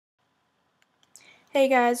Hey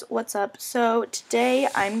guys, what's up? So today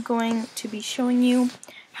I'm going to be showing you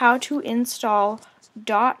how to install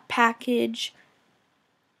 .package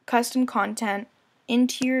custom content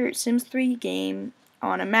into your Sims 3 game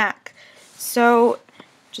on a Mac. So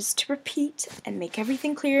just to repeat and make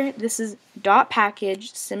everything clear, this is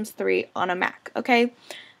 .package Sims 3 on a Mac, okay?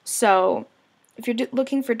 So if you're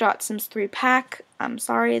looking for .sims 3 pack, I'm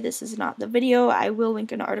sorry, this is not the video. I will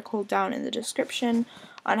link an article down in the description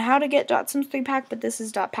on how to get .sims 3 pack, but this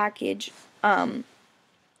is .package.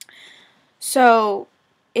 So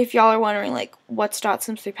if y'all are wondering like what's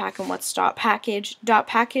 .sims 3 pack and what's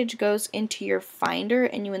 .package goes into your Finder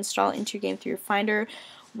and you install it into your game through your Finder,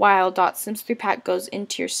 while .sims 3 pack goes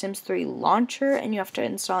into your Sims 3 launcher and you have to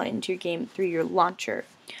install it into your game through your launcher.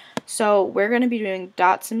 So we're going to be doing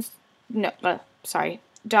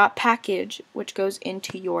 .package, which goes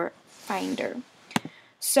into your Finder.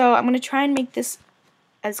 So I'm going to try and make this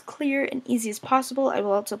as clear and easy as possible. I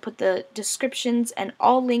will also put the descriptions and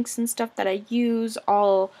all links and stuff that I use,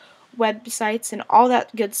 all websites and all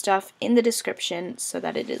that good stuff in the description so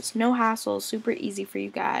that it is no hassle, super easy for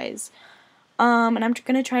you guys. And I'm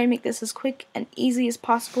going to try and make this as quick and easy as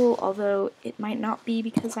possible, although it might not be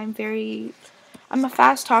because I'm a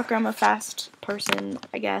fast talker, I'm a fast person,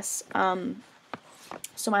 I guess.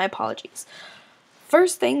 So my apologies.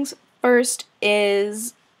 First things first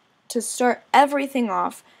is to start everything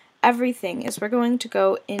off. Everything is we're going to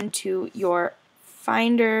go into your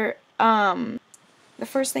Finder. The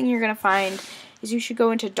first thing you're going to find is you should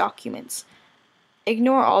go into Documents.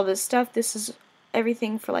 Ignore all this stuff. This is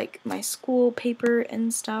everything for like my school paper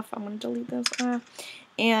and stuff. I'm going to delete this.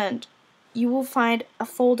 And you will find a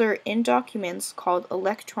folder in Documents called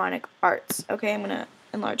Electronic Arts. Okay, I'm going to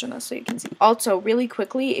enlarge on this so you can see. Also, really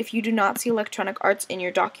quickly, if you do not see Electronic Arts in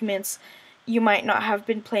your Documents, you might not have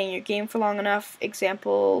been playing your game for long enough.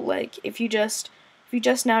 Example, like if you just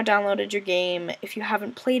now downloaded your game, if you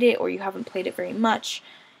haven't played it or you haven't played it very much,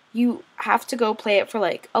 you have to go play it for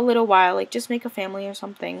like a little while, like just make a family or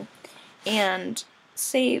something and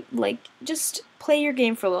say like just play your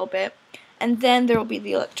game for a little bit, and then there will be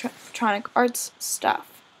the Electronic Arts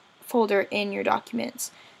stuff folder in your Documents.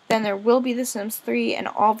 Then there will be the Sims 3 and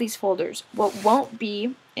all these folders. What won't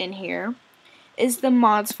be in here is the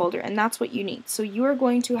mods folder, and that's what you need. So you are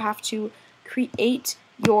going to have to create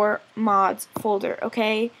your mods folder,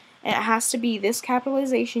 okay? And it has to be this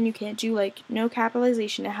capitalization. You can't do like no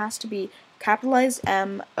capitalization. It has to be capitalized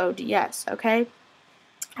MODS, okay? It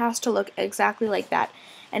has to look exactly like that.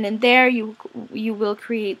 And in there you will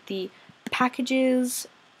create the packages.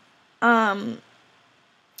 What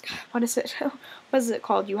is it? What is it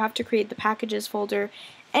called? You have to create the packages folder.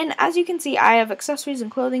 And as you can see, I have accessories and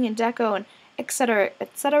clothing and deco and etc.,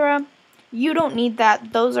 etc. You don't need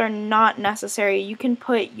that. Those are not necessary. You can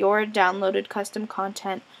put your downloaded custom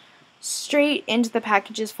content straight into the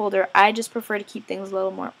packages folder. I just prefer to keep things a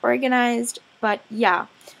little more organized. But yeah,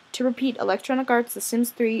 to repeat, Electronic Arts, The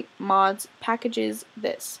Sims 3, mods, packages,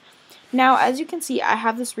 this. Now, as you can see, I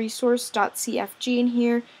have this resource.cfg in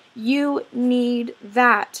here. You need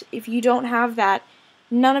that. If you don't have that,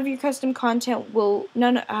 none of your custom content will,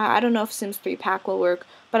 I don't know if Sims 3 pack will work,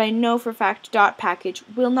 but I know for a fact .package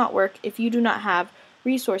will not work if you do not have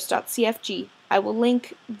resource.cfg. I will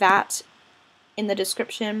link that in the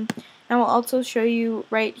description. And I will also show you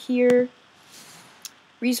right here,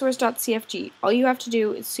 resource.cfg. All you have to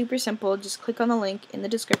do is super simple. Just click on the link in the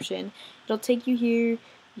description. It'll take you here.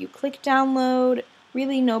 You click download.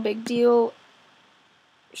 Really no big deal.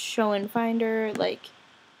 Show in Finder, like.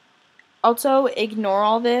 Also, ignore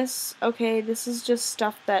all this, okay? This is just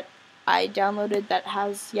stuff that I downloaded that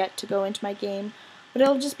has yet to go into my game, but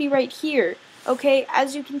it'll just be right here, okay?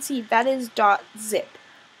 As you can see, that is .zip.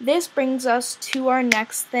 This brings us to our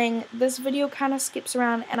next thing. This video kind of skips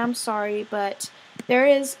around, and I'm sorry, but there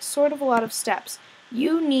is sort of a lot of steps.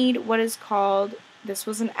 You need what is called, this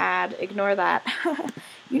was an ad, ignore that.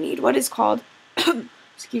 You need what is called,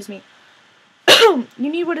 excuse me, you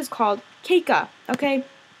need what is called Keika, okay?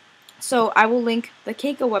 So I will link the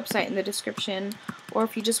Keika website in the description, or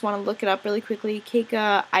if you just want to look it up really quickly,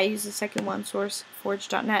 Keika, I use the second one,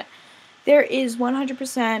 sourceforge.net. There is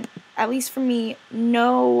 100%, at least for me,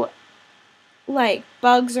 no like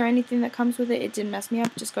bugs or anything that comes with it. It didn't mess me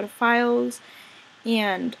up. Just go to Files,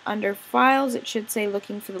 and under Files it should say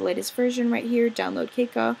looking for the latest version right here, download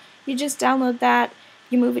Keika. You just download that,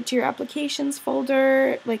 you move it to your applications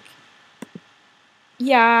folder, like,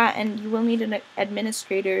 yeah, and you will need an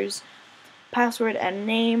administrator's password and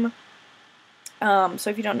name. So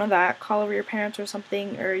if you don't know that, call over your parents or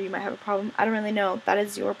something, or you might have a problem. I don't really know. That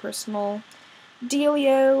is your personal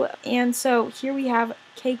dealio. And so here we have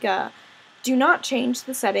Keika. Do not change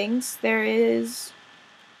the settings. There is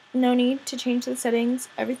no need to change the settings.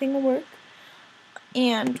 Everything will work.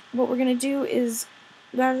 And what we're going to do is,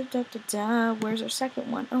 where's our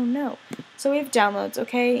second one? Oh no. So we have downloads,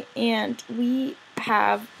 okay? And we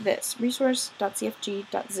have this,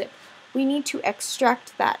 resource.cfg.zip. We need to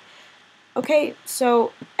extract that. Okay,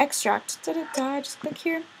 so extract, just click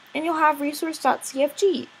here, and you'll have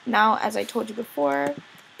resource.cfg. Now, as I told you before,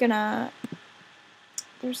 there's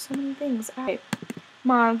so many things. Okay.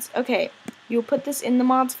 Mods, okay, you'll put this in the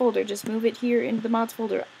mods folder. Just move it here into the mods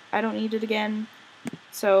folder. I don't need it again,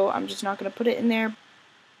 so I'm just not going to put it in there.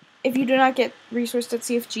 If you do not get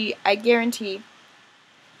resource.cfg, I guarantee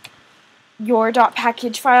your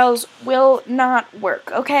 .package files will not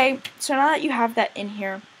work, okay? So now that you have that in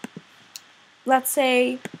here, let's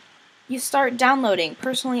say you start downloading.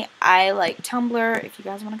 Personally, I like Tumblr. If you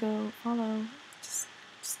guys want to go follow, just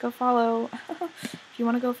go follow. If you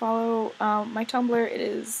want to go follow my Tumblr, it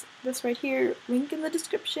is this right here, link in the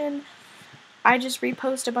description. I just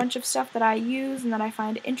repost a bunch of stuff that I use and that I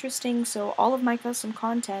find interesting, so all of my custom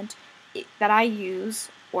content that I use,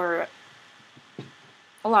 or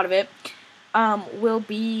a lot of it, will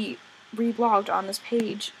be reblogged on this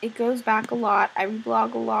page. It goes back a lot. I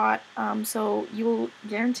reblog a lot, so you will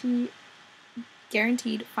guaranteed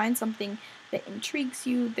find something that intrigues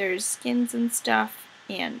you. There's skins and stuff,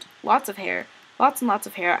 and lots of hair. Lots and lots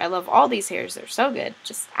of hair. I love all these hairs. They're so good.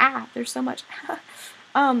 Just, there's so much.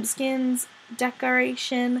 Skins,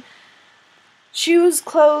 decoration, shoes,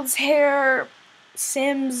 clothes, hair,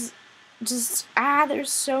 Sims, just,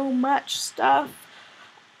 there's so much stuff.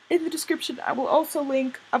 In the description, I will also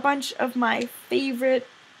link a bunch of my favorite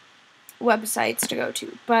websites to go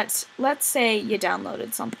to. But let's say you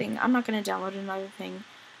downloaded something. I'm not going to download another thing.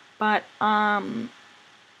 But,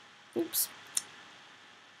 oops.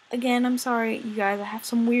 Again, I'm sorry, you guys. I have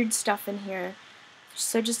some weird stuff in here.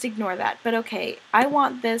 So just ignore that. But okay, I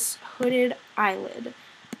want this hooded eyelid.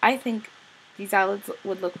 I think these eyelids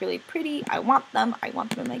would look really pretty. I want them. I want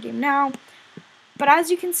them in my game now. But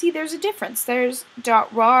as you can see, there's a difference. There's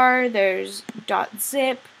 .rar, there's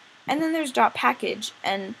 .zip, and then there's .package.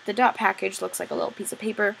 And the .package looks like a little piece of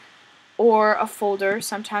paper or a folder.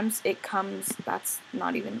 Sometimes it comes,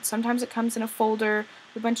 sometimes it comes in a folder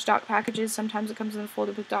with a bunch of .packages. Sometimes it comes in a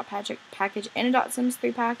folder with .package and a .sims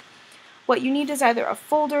 3-pack. What you need is either a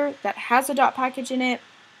folder that has a .package in it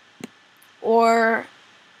or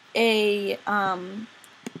a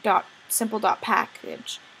simple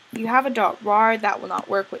 .package. If you have a .rar, that will not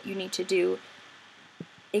work. What you need to do,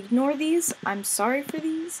 ignore these. I'm sorry for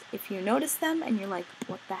these. If you notice them and you're like,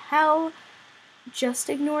 what the hell? Just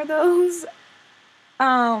ignore those.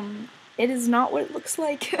 It is not what it looks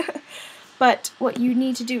like. But what you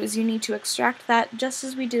need to do is you need to extract that, just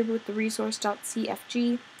as we did with the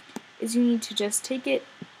resource.cfg, is you need to just take it,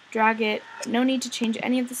 drag it, no need to change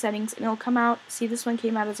any of the settings, and it'll come out. See, this one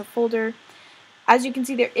came out as a folder. As you can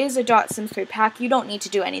see, there is a .sims 3-pack. You don't need to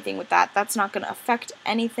do anything with that. That's not going to affect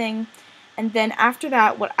anything. And then after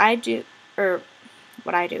that, what you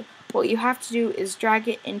have to do is drag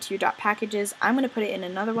it into your .packages. I'm going to put it in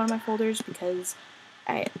another one of my folders because,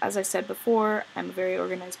 as I said before, I'm a very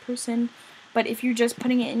organized person. But if you're just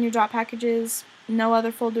putting it in your .packages, no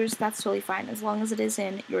other folders, that's totally fine. As long as it is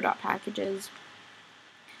in your .packages,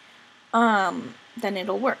 then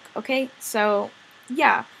it'll work, okay? So,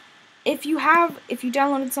 yeah. If you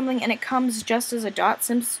downloaded something and it comes just as a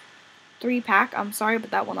 .sims 3-pack, I'm sorry, but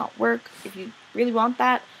that will not work. If you really want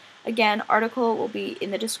that, again, article will be in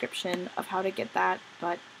the description of how to get that,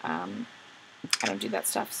 but I don't do that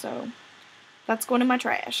stuff, so that's going in my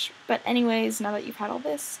trash. But anyways, now that you've had all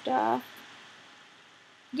this stuff,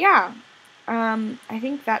 yeah, I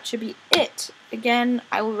think that should be it. Again,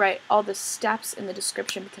 I will write all the steps in the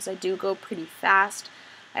description because I do go pretty fast.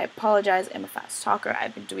 I apologize, I'm a fast talker.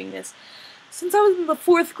 I've been doing this since I was in the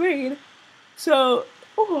 4th grade. So,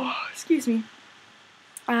 excuse me.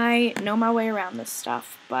 I know my way around this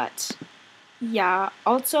stuff, but yeah.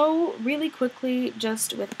 Also, really quickly,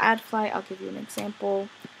 just with AdFly, I'll give you an example.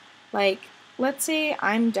 Like, let's say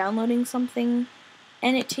I'm downloading something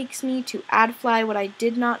and it takes me to AdFly. What I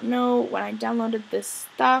did not know when I downloaded this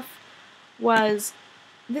stuff was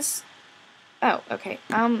this. Oh, okay.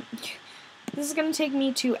 This is going to take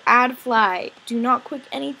me to AdFly. Do not click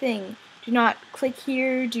anything. Do not click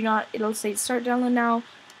here. It'll say start download now.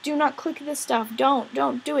 Do not click this stuff. Don't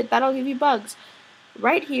do it. That'll give you bugs.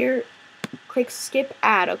 Right here, click skip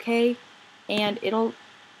ad, okay? And it'll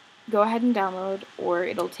go ahead and download, or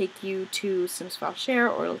it'll take you to Sims File Share,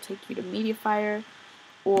 or it'll take you to Mediafire,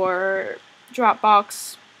 or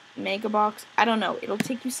Dropbox, Megabox. I don't know. It'll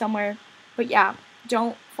take you somewhere. But yeah.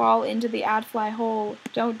 Don't fall into the AdFly hole.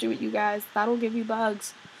 Don't do it, you guys. That'll give you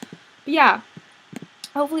bugs. But yeah,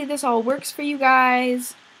 hopefully this all works for you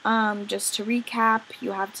guys. Just to recap,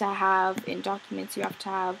 you have to have, in documents, you have to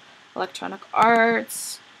have electronic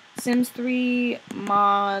arts, Sims 3,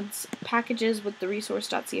 mods, packages with the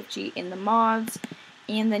resource.cfg in the mods,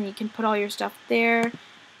 and then you can put all your stuff there,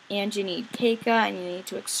 and you need Keika, and you need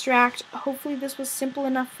to extract. Hopefully this was simple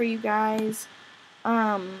enough for you guys.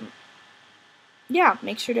 Yeah,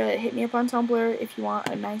 make sure to hit me up on Tumblr if you want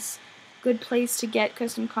a nice, good place to get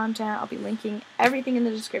custom content. I'll be linking everything in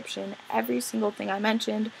the description, every single thing I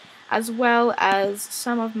mentioned, as well as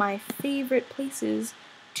some of my favorite places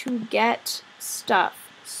to get stuff.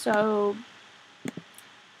 So,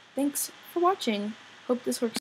 thanks for watching. Hope this works.